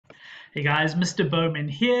Hey guys, Mr. Bowman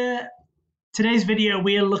here. Today's video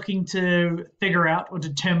we are looking to figure out or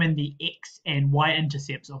determine the x and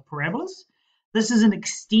y-intercepts of parabolas. This is an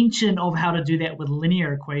extension of how to do that with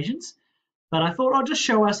linear equations, but I thought I'll just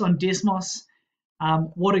show us on Desmos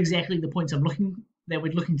what exactly the points we're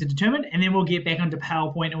looking to determine, and then we'll get back onto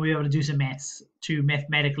PowerPoint and we'll be able to do some maths to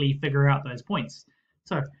mathematically figure out those points.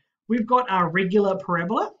 So we've got our regular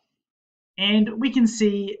parabola, and we can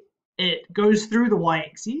see it goes through the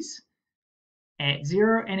y-axis at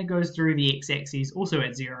 0 and it goes through the x-axis also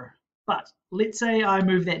at 0. But let's say I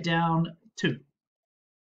move that down 2.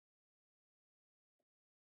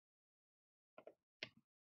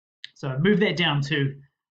 So I move that down 2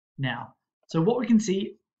 now. So what we can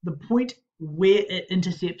see, the point where it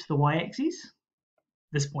intercepts the y-axis,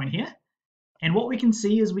 this point here, and what we can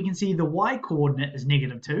see is we can see the y-coordinate is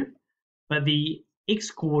 -2, but the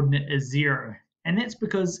x-coordinate is 0. And that's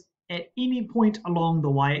because at any point along the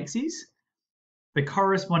y-axis, the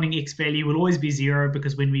corresponding x value will always be 0,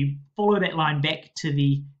 because when we follow that line back to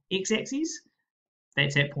the x-axis,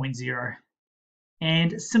 that's at point 0.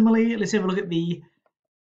 And similarly, let's have a look at the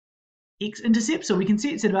x-intercept. So we can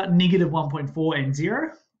see it's at about -1.4 and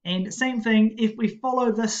 0. And same thing, if we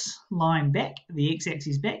follow this line back, the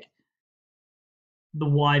x-axis back, the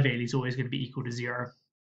y value is always going to be equal to 0.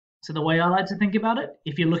 So the way I like to think about it,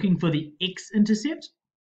 if you're looking for the x-intercept,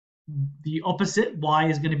 the opposite, y,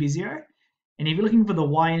 is going to be 0. And if you're looking for the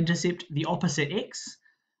y-intercept, the opposite x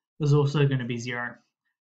is also going to be 0.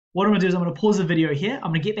 What I'm going to do is I'm going to pause the video here.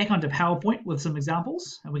 I'm going to get back onto PowerPoint with some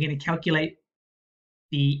examples, and we're going to calculate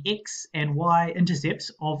the x and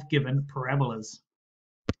y-intercepts of given parabolas.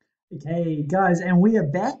 Okay, guys, and we are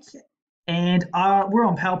back, and we're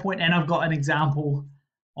on PowerPoint, and I've got an example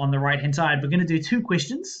on the right-hand side. We're going to do 2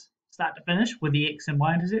 questions, start to finish, with the x and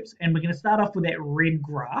y-intercepts, and we're going to start off with that red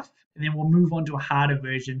graph, and then we'll move on to a harder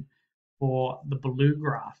version for the blue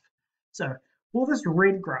graph. So for this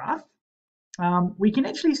red graph, we can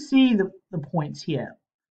actually see the points here.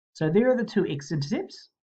 So there are the 2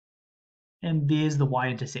 x-intercepts, and there's the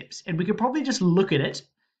y-intercepts. And we could probably just look at it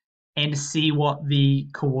and see what the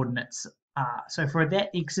coordinates are. So for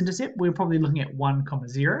that x-intercept, we're probably looking at 1,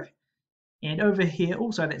 0. And over here,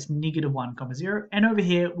 also that's -1, 0. And over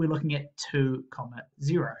here, we're looking at 2,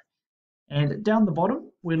 0. And down the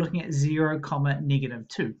bottom, we're looking at 0,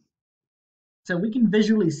 -2. So we can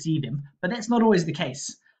visually see them, but that's not always the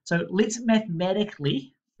case. So let's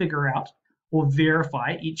mathematically figure out or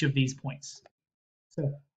verify each of these points.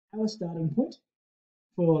 So our starting point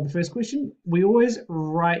for the first question, we always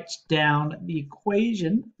write down the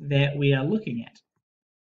equation that we are looking at.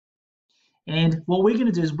 And what we're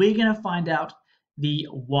going to do is we're going to find out the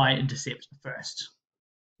y-intercept first.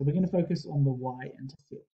 So we're going to focus on the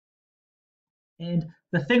y-intercept. And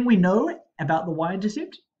the thing we know about the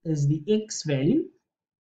y-intercept is the x value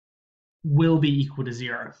will be equal to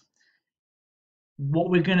 0. What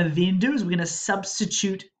we're going to then do is we're going to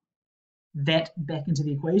substitute that back into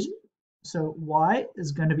the equation. So y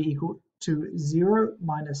is going to be equal to 0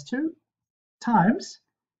 - 2 times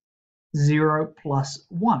 0 +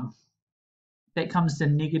 1. That comes to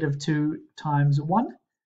 -2 times 1,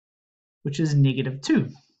 which is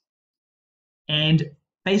 -2. And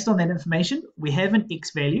based on that information, we have an x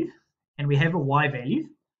value and we have a y value.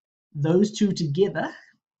 Those two together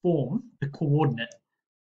form the coordinate.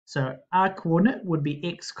 So our coordinate would be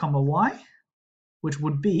x, y, which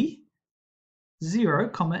would be 0,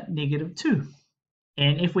 -2.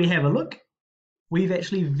 And if we have a look, we've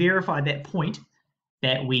actually verified that point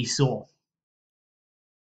that we saw.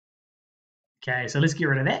 Okay, so let's get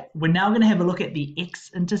rid of that. We're now going to have a look at the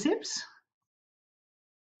x-intercepts.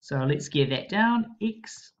 So let's get that down,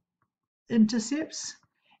 x-intercepts.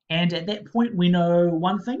 And at that point, we know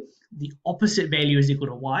one thing, the opposite value is equal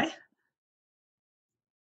to y.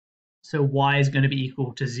 So y is going to be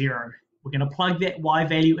equal to 0. We're going to plug that y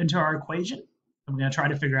value into our equation, and we're going to try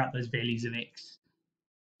to figure out those values of x.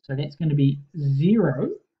 So that's going to be 0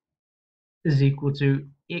 is equal to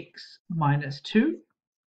x - 2,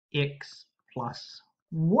 x +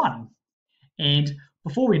 1. And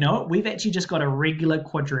before we know it, we've actually just got a regular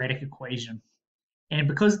quadratic equation. And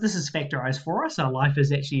because this is factorized for us, our life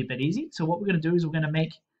is actually a bit easy. So what we're going to do is we're going to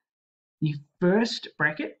make the first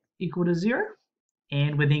bracket equal to 0,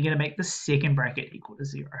 and we're then going to make the second bracket equal to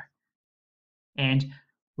 0. And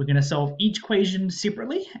we're going to solve each equation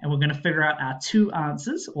separately, and we're going to figure out our 2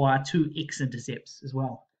 answers, or our 2 x-intercepts as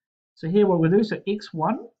well. So here what we'll do, so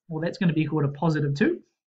x1, well, that's going to be equal to +2,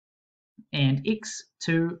 and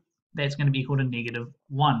x2, that's going to be equal to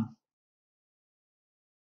 -1.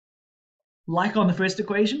 Like on the first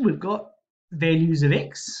equation, we've got values of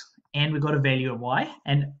x and we've got a value of y,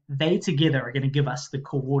 and they together are going to give us the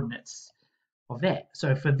coordinates of that.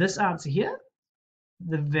 So for this answer here,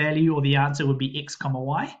 the value or the answer would be x comma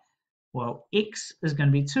y. Well, x is going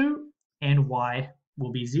to be 2 and y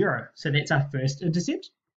will be 0. So that's our first intercept.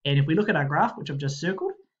 And if we look at our graph, which I've just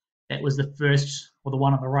circled, that was the first, or the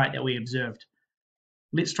one on the right that we observed.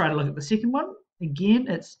 Let's try to look at the second one. Again,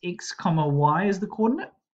 it's x comma y is the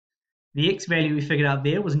coordinate. The x value we figured out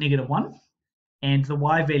there was -1, and the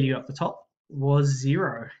y value up the top was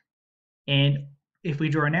 0. And if we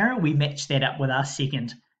draw an arrow, we match that up with our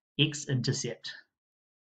second x-intercept.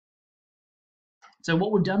 So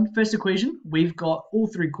what we've done, first equation, we've got all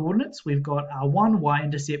three coordinates. We've got our 1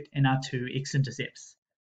 y-intercept and our 2 x-intercepts.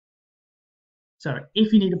 So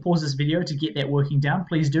if you need to pause this video to get that working down,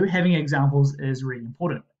 please do. Having examples is really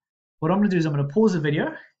important. What I'm going to do is I'm going to pause the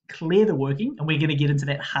video, clear the working, and we're going to get into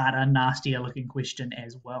that harder, nastier looking question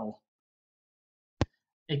as well.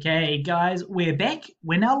 Okay, guys, we're back.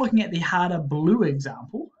 We're now looking at the harder blue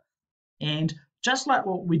example. And just like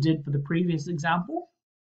what we did for the previous example,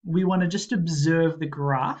 we want to just observe the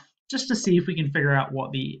graph just to see if we can figure out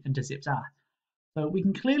what the intercepts are. So we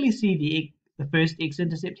can clearly see the first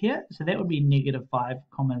x-intercept here. So that would be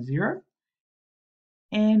 -5, 0.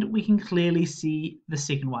 And we can clearly see the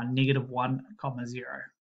second one, -1, 0.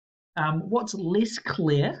 What's less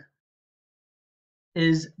clear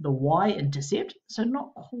is the y-intercept. So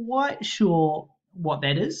not quite sure what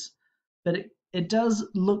that is, but it does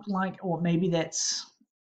look like, or maybe that's,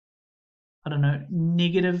 I don't know,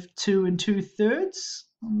 -2 2/3.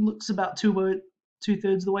 Looks about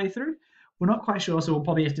two-thirds of the way through. We're not quite sure, so we'll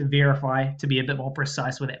probably have to verify to be a bit more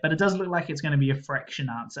precise with it. But it does look like it's going to be a fraction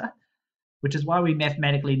answer, which is why we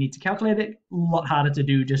mathematically need to calculate it. A lot harder to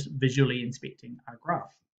do just visually inspecting our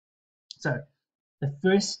graph. So the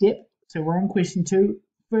first step, so we're on question 2.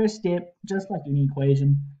 First step, just like any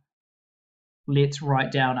equation, let's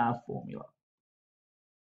write down our formula.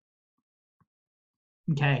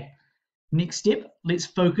 Okay, next step, let's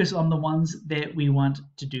focus on the ones that we want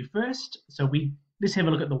to do first. So let's have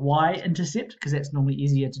a look at the y-intercept, because that's normally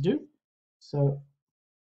easier to do. So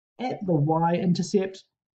at the y-intercept,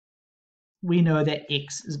 we know that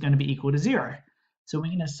x is going to be equal to 0. So we're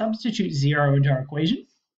going to substitute 0 into our equation,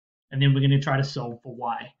 and then we're going to try to solve for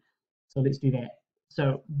y. So let's do that.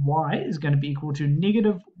 So y is going to be equal to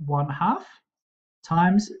 -1/2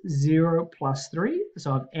 times 0 plus 3.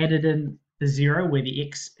 So I've added in the 0 where the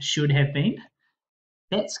x should have been.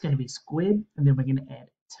 That's going to be squared, and then we're going to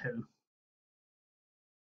add 2.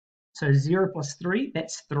 So 0 plus 3,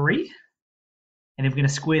 that's 3. And if we're going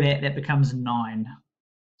to square that, that becomes 9.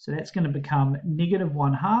 So that's going to become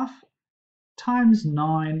 -1/2 times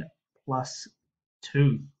 9 plus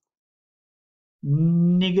 2.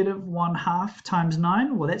 -1/2 times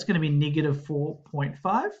 9, well, that's going to be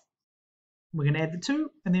 -4.5. We're going to add the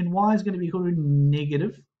 2, and then y is going to be equal to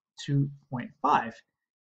 -2.5.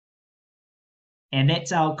 And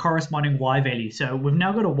that's our corresponding y value. So we've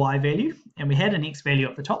now got a y value, and we had an x value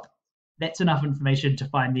up the top. That's enough information to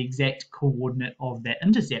find the exact coordinate of that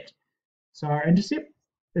intercept. So our intercept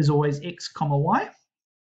is always x comma y,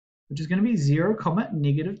 which is going to be 0,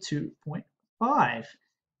 -2.5.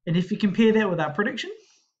 And if you compare that with our prediction,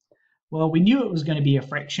 well, we knew it was going to be a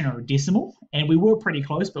fraction or a decimal, and we were pretty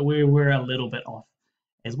close, but we were a little bit off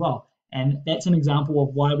as well. And that's an example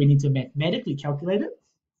of why we need to mathematically calculate it,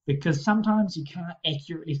 because sometimes you can't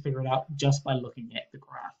accurately figure it out just by looking at the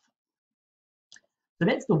graph. So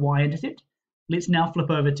that's the y-intercept. Let's now flip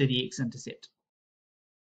over to the x-intercept.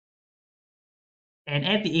 And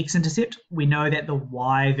at the x-intercept, we know that the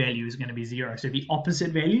y value is going to be 0. So the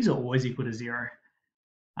opposite values are always equal to 0.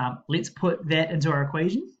 Let's put that into our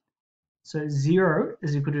equation. So 0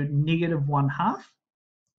 is equal to -1/2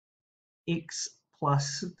 x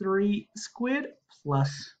plus 3 squared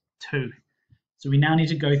plus 2. So we now need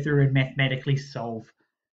to go through and mathematically solve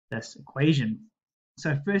this equation.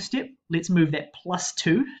 So first step, let's move that plus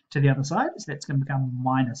 2 to the other side. So that's going to become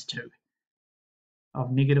 -2 of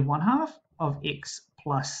 -1/2 of x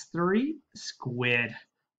plus 3 squared.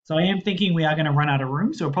 So I am thinking we are going to run out of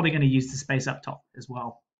room, so we're probably going to use the space up top as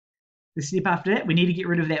well. The step after that, we need to get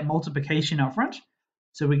rid of that multiplication up front.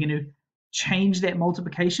 So we're going to change that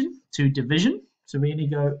multiplication to division. So we're going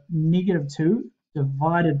to go -2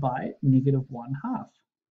 divided by -1/2.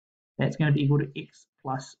 That's going to be equal to x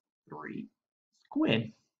plus 3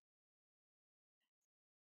 squared.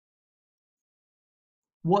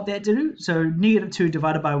 What that to do, so -2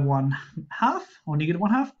 divided by 1/2, or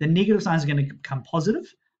 -1/2, the negative sign is going to become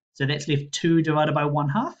positive. So that's left 2 divided by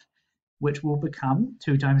 1/2, which will become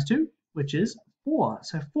 2 times 2, which is 4.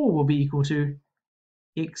 So 4 will be equal to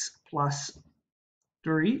x plus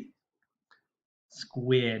 3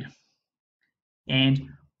 squared. And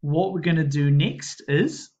what we're going to do next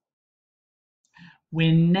is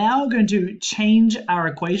we're now going to change our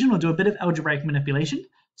equation or do a bit of algebraic manipulation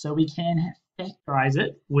so we can factorize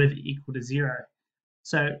it with equal to 0.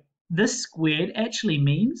 So this squared actually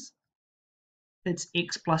means it's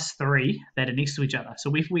x plus 3 that are next to each other.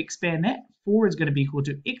 So if we expand that, 4 is going to be equal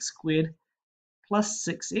to x squared plus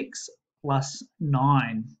 6x plus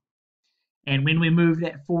 9. And when we move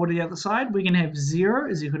that 4 to the other side, we're going to have 0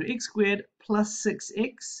 is equal to x squared plus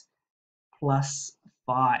 6x plus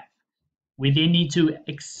 5. We then need to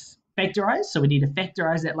factorize, so we need to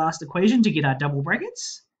factorize that last equation to get our double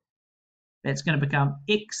brackets. That's going to become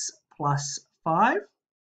x plus 5,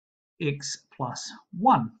 x plus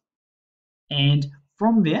 1. And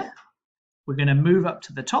from there, we're going to move up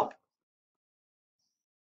to the top.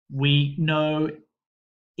 We know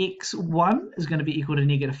x1 is going to be equal to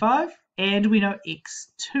negative 5, and we know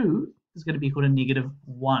x2 is going to be equal to negative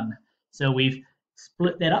 1. So we've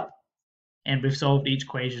split that up, and we've solved each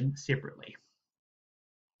equation separately.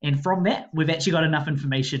 And from that, we've actually got enough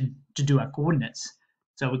information to do our coordinates.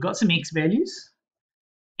 So we've got some x values,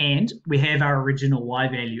 and we have our original y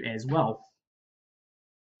value as well.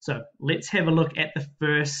 So let's have a look at the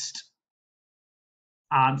first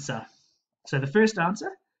answer. So the first answer,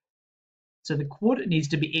 so the coordinate needs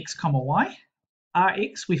to be x comma y. Our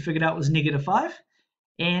x we figured out was negative 5,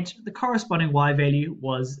 and the corresponding y value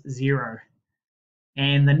was 0.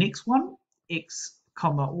 And the next one, x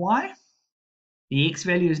comma y, the x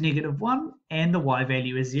value is negative 1 and the y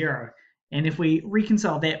value is 0. And if we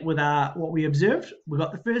reconcile that with what we observed, we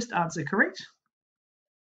got the first answer correct,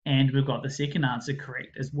 and we've got the second answer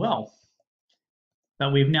correct as well.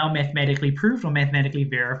 But we've now mathematically proved or mathematically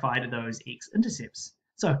verified those x-intercepts.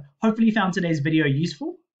 So hopefully you found today's video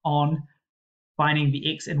useful on finding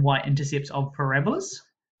the x and y-intercepts of parabolas.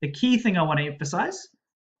 The key thing I want to emphasize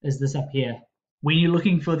is this up here. When you're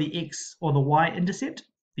looking for the x or the y-intercept,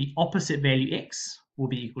 the opposite value x will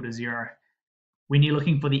be equal to 0. When you're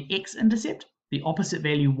looking for the x-intercept, the opposite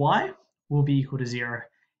value y will be equal to 0.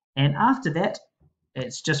 And after that,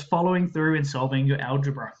 it's just following through and solving your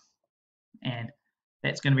algebra. And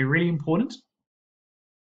that's going to be really important.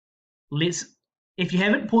 If you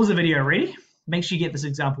haven't, pause the video already. Make sure you get this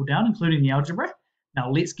example down, including the algebra.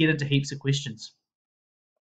 Now let's get into heaps of questions.